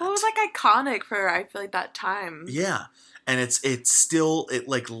in that. Well, it was like iconic for I feel like that time. Yeah, and it's still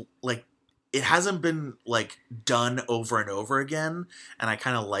like it hasn't been like done over and over again, and I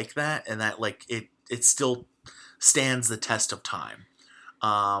kind of like that, and that like it still stands the test of time.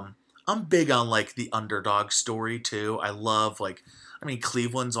 I'm big on like the underdog story too. I love like, I mean,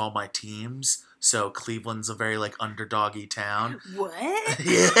 Cleveland's all my teams, so Cleveland's a very like underdoggy town. What?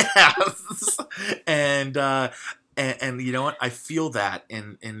 Yeah, and and you know what? I feel that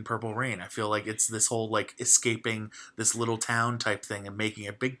in Purple Rain. I feel like it's this whole like escaping this little town type thing and making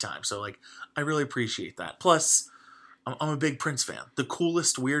it big time. So like, I really appreciate that. Plus, I'm a big Prince fan. The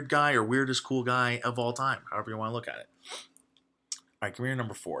coolest weird guy or weirdest cool guy of all time, however you want to look at it. All right, give me your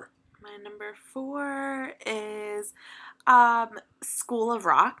number 4. My number 4 is School of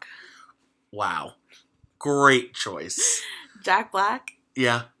Rock. Wow. Great choice. Jack Black.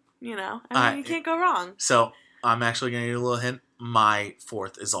 Yeah. You know, I mean, you can't go wrong. So, I'm actually going to give you a little hint. My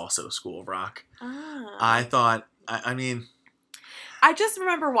 4th is also School of Rock. Ah. I thought, I mean... I just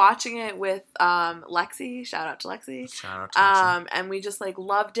remember watching it with Lexi. Shout out to Lexi. Shout out to Lexi. And we just, like,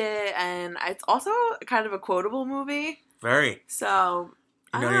 loved it. And it's also kind of a quotable movie. Very. So...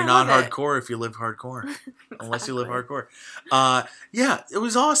 You know, you're not hardcore if you live hardcore. Exactly. Unless you live hardcore. Yeah, it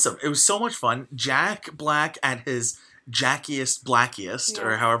was awesome. It was so much fun. Jack Black at his jackiest, blackiest, Yeah.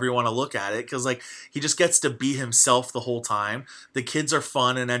 or however you want to look at it. Because, like, he just gets to be himself the whole time. The kids are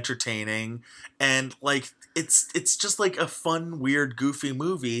fun and entertaining. And, like, it's just, like, a fun, weird, goofy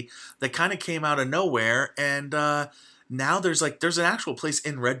movie that kind of came out of nowhere. And now there's an actual place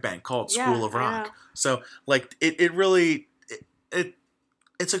in Red Bank called School of Rock. So, like, it really...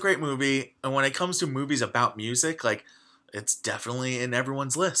 It's a great movie, and when it comes to movies about music, like, it's definitely in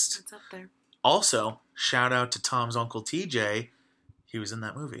everyone's list. It's up there. Also, shout out to Tom's Uncle TJ. He was in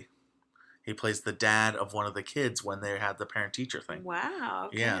that movie. He plays the dad of one of the kids when they had the parent-teacher thing. Wow,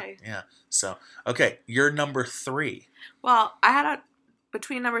 okay. Yeah. So, okay, you're number 3. Well, I had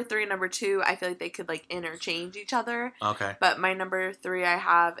between number 3 and number 2, I feel like they could, like, interchange each other. Okay. But my number 3 I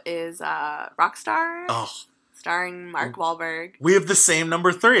have is Rockstar. Oh. Starring Mark Wahlberg. We have the same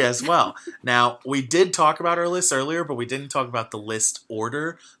number 3 as well. Now, we did talk about our list earlier, but we didn't talk about the list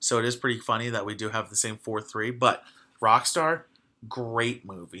order. So it is pretty funny that we do have the same 4-3. But Rockstar, great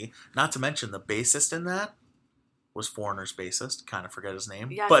movie. Not to mention the bassist in that was Foreigner's bassist. Kind of forget his name.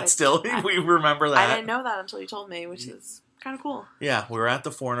 Yes, but still, we remember that. I didn't know that until you told me, which is kind of cool. Yeah, we were at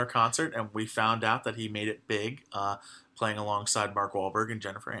the Foreigner concert, and we found out that he made it big, playing alongside Mark Wahlberg and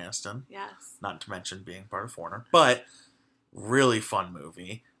Jennifer Aniston. Yes. Not to mention being part of Foreigner. But really fun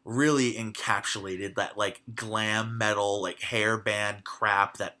movie. Really encapsulated that like glam metal, like hair band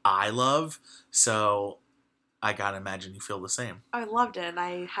crap that I love. So I gotta imagine you feel the same. I loved it, and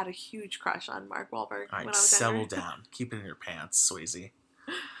I had a huge crush on Mark Wahlberg All right, when I was settle younger. down. Keep it in your pants, Swayze.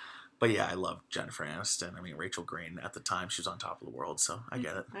 But yeah, I love Jennifer Aniston. I mean, Rachel Green at the time, she was on top of the world, so I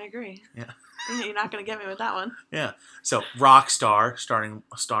get it. I agree. Yeah. You're not going to get me with that one. Yeah. So, Rockstar,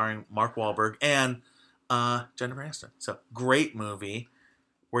 starring Mark Wahlberg and Jennifer Aniston. So, great movie.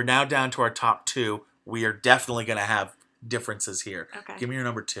 We're now down to our top 2. We are definitely going to have differences here. Okay. Give me your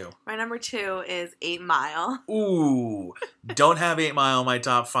number 2. My number 2 is 8 Mile. Ooh. Don't have 8 Mile in my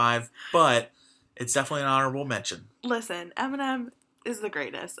top 5, but it's definitely an honorable mention. Listen, Eminem is the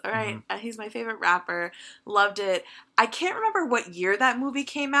greatest, all right? Mm-hmm. He's my favorite rapper. Loved it. I can't remember what year that movie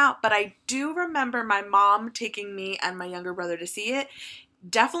came out, but I do remember my mom taking me and my younger brother to see it.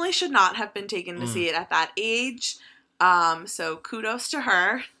 Definitely should not have been taken to see it at that age. So kudos to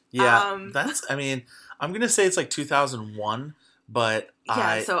her. Yeah, I'm going to say it's like 2001, but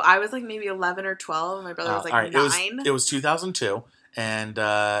so I was like maybe 11 or 12, and my brother was like 9. It was 2002. And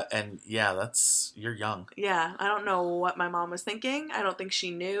yeah, you're young. Yeah, I don't know what my mom was thinking. I don't think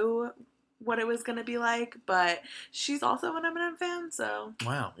she knew what it was going to be like, but she's also an Eminem fan, so.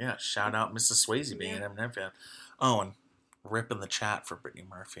 Wow, yeah, shout out Mrs. Swayze being an Eminem fan. Oh, and rip in the chat for Brittany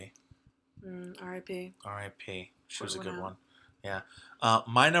Murphy. R.I.P. R.I.P. She was a good one. Yeah.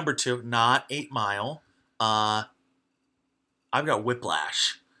 My number 2, not 8 Mile. I've got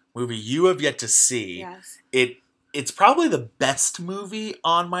Whiplash. Movie you have yet to see. Yes. It's probably the best movie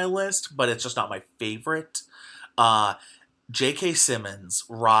on my list, but it's just not my favorite. J.K. Simmons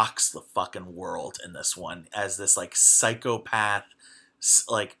rocks the fucking world in this one as this like psychopath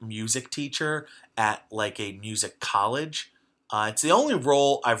like music teacher at like a music college. It's the only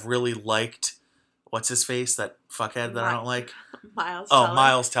role I've really liked. What's his face? That fuckhead that I don't like? Miles Teller. Oh,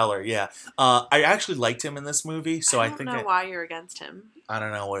 Miles Teller, yeah. I actually liked him in this movie, so I think I don't know why you're against him. I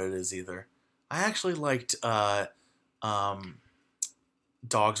don't know what it is either. I actually liked Dogs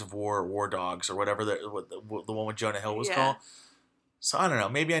of War, War Dogs, or whatever the one with Jonah Hill was called. So I don't know.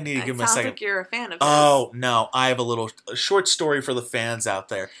 Maybe I need to give him a second. Sounds like you're a fan of his. Oh, no. I have a short story for the fans out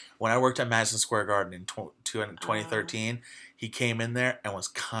there. When I worked at Madison Square Garden in 2013, he came in there and was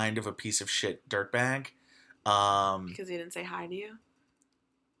kind of a piece of shit dirtbag. Because he didn't say hi to you?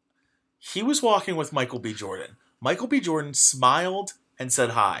 He was walking with Michael B. Jordan. Michael B. Jordan smiled and said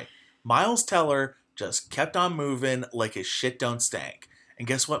hi. Miles Teller just kept on moving like his shit don't stink. And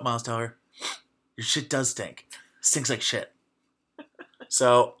guess what, Miles Teller? Your shit does stink. Stinks like shit.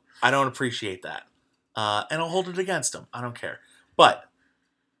 So I don't appreciate that. And I'll hold it against him. I don't care. But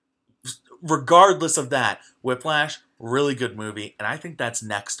regardless of that, Whiplash, really good movie. And I think that's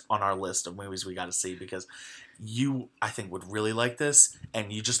next on our list of movies we got to see because you, I think, would really like this.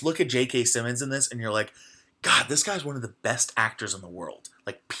 And you just look at J.K. Simmons in this and you're like, God, this guy's one of the best actors in the world.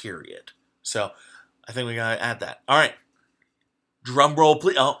 Like, period. So I think we got to add that. All right. Drum roll,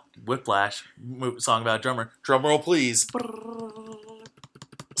 please. Oh, Whiplash. Song about a drummer. Drum roll, please.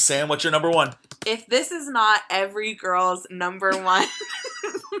 Sam, what's your number one? If this is not every girl's number one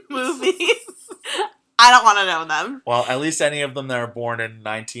movies, I don't want to know them. Well, at least any of them that are born in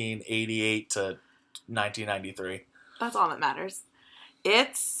 1988 to 1993. That's all that matters.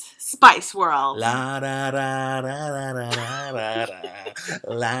 It's Spice World. La da da da da da da da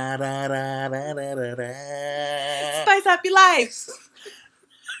la da da da da da da. Spice Happy Life.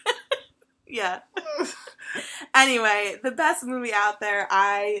 Yeah. Anyway, the best movie out there.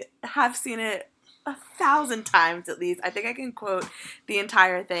 I have seen it 1,000 times at least. I think I can quote the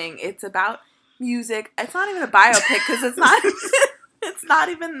entire thing. It's about music. It's not even a biopic because it's not. It's not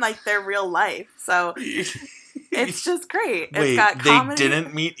even like their real life. So it's just great. Wait, it's got comedy. They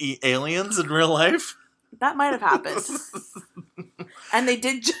didn't meet aliens in real life? That might have happened. And they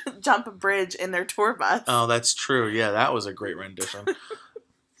did jump a bridge in their tour bus. Oh, that's true. Yeah, that was a great rendition.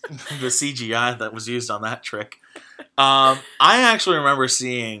 The CGI that was used on that trick. I actually remember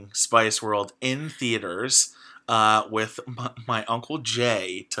seeing Spice World in theaters with my Uncle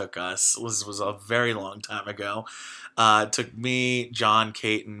Jay took us. This was a very long time ago. Took me, John,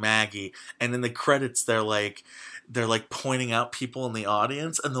 Kate, and Maggie. And in the credits, they're like pointing out people in the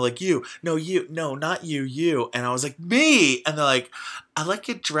audience. And they're like, you, no, not you, you. And I was like, me. And they're like, I like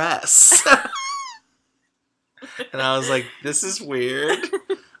your dress. And I was like, this is weird.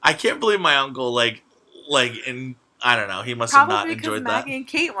 I can't believe my uncle, I don't know, he must have not enjoyed that. Probably because Maggie and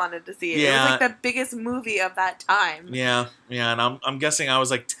Kate wanted to see it. Yeah. It was like the biggest movie of that time. Yeah, and I'm guessing I was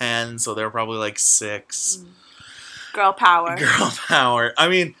like 10, so they were probably like 6. Girl power. Girl power. I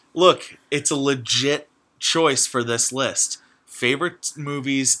mean, look, it's a legit choice for this list. Favorite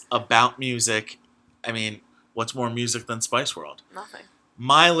movies about music. I mean, what's more music than Spice World? Nothing.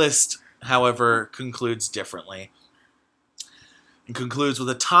 My list, however, concludes differently. It concludes with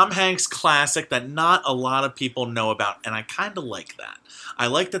a Tom Hanks classic that not a lot of people know about, and I kind of like that. I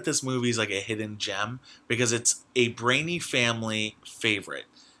like that this movie is like a hidden gem because it's a Brahney family favorite.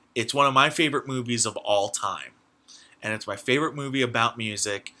 It's one of my favorite movies of all time, and it's my favorite movie about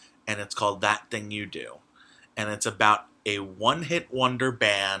music, and it's called That Thing You Do. And it's about a one-hit wonder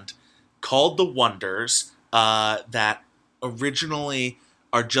band called The Wonders that originally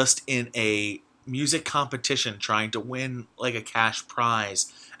are just in a music competition trying to win like a cash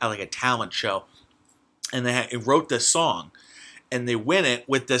prize at like a talent show. And they wrote this song. And they win it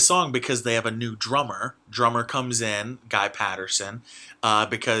with this song because they have a new drummer. Drummer comes in, Guy Patterson,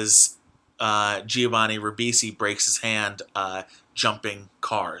 because Giovanni Ribisi breaks his hand jumping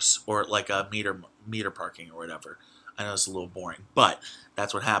cars or like a meter parking or whatever. I know it's a little boring, but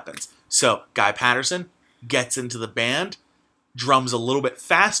that's what happens. So Guy Patterson gets into the band, drums a little bit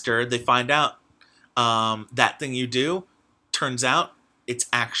faster. They find out That Thing You Do, turns out it's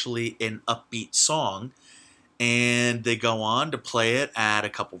actually an upbeat song. And they go on to play it at a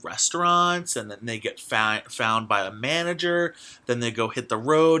couple restaurants, and then they get found by a manager. Then they go hit the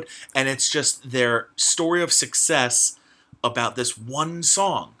road, and it's just their story of success about this one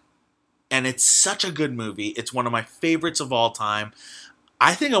song. And it's such a good movie. It's one of my favorites of all time.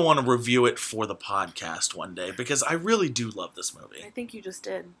 I think I want to review it for the podcast one day because I really do love this movie. I think you just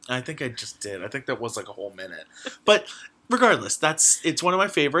did. I think I just did. I think that was like a whole minute. But regardless, it's one of my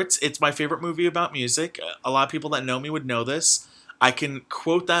favorites. It's my favorite movie about music. A lot of people that know me would know this. I can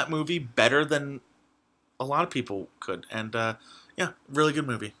quote that movie better than a lot of people could. And yeah, really good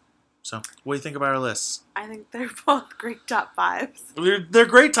movie. So, what do you think about our lists? I think they're both great top 5s. They're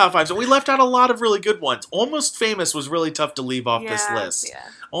great top 5s, and we left out a lot of really good ones. Almost Famous was really tough to leave off this list. Yeah.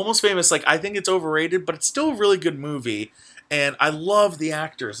 Almost Famous, I think it's overrated, but it's still a really good movie. And I love the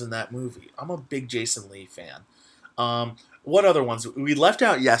actors in that movie. I'm a big Jason Lee fan. What other ones? We left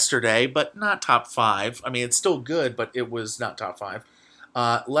out Yesterday, but not top 5. I mean, it's still good, but it was not top 5.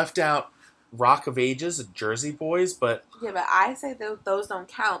 Left out Rock of Ages and Jersey Boys, but... Yeah, but I say those don't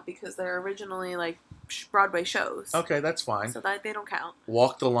count because they're originally, like, Broadway shows. Okay, that's fine. So that they don't count.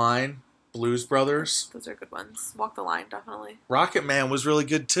 Walk the Line, Blues Brothers. Those are good ones. Walk the Line, definitely. Rocket Man was really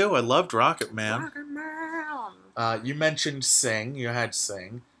good, too. I loved Rocket Man. Rocket Man! You mentioned Sing. You had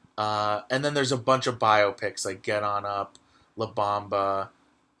Sing. And then there's a bunch of biopics, like Get On Up, La Bamba,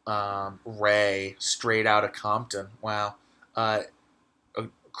 Ray, Straight Outta Compton. Wow.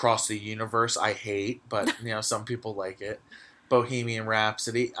 Across the Universe, I hate, but some people like it. Bohemian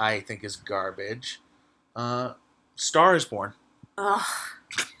Rhapsody, I think is garbage. Star is Born. Ugh,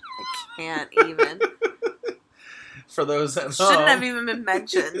 I can't even. For those that shouldn't have even been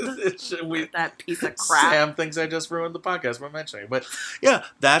mentioned. That piece of crap. Sam thinks I just ruined the podcast by mentioning it. But yeah,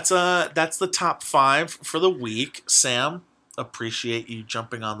 that's the top 5 for the week. Sam, appreciate you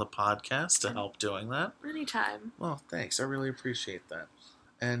jumping on the podcast to help doing that. Anytime. Well, thanks. I really appreciate that.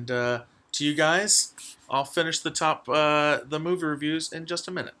 And to you guys, I'll finish the movie reviews in just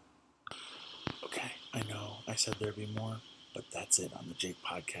a minute. Okay, I know I said there'd be more, but that's it on the Jake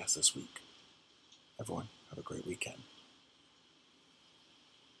Podcast this week. Everyone, have a great weekend.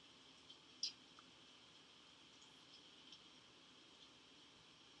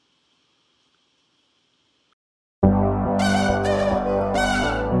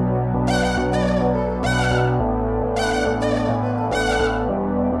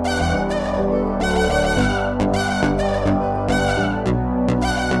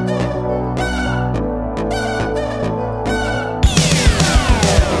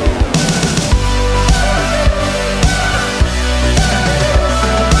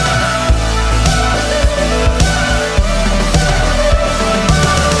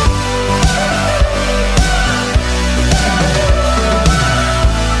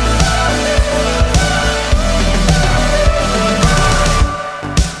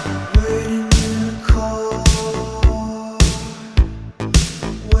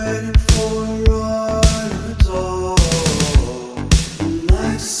 Waiting for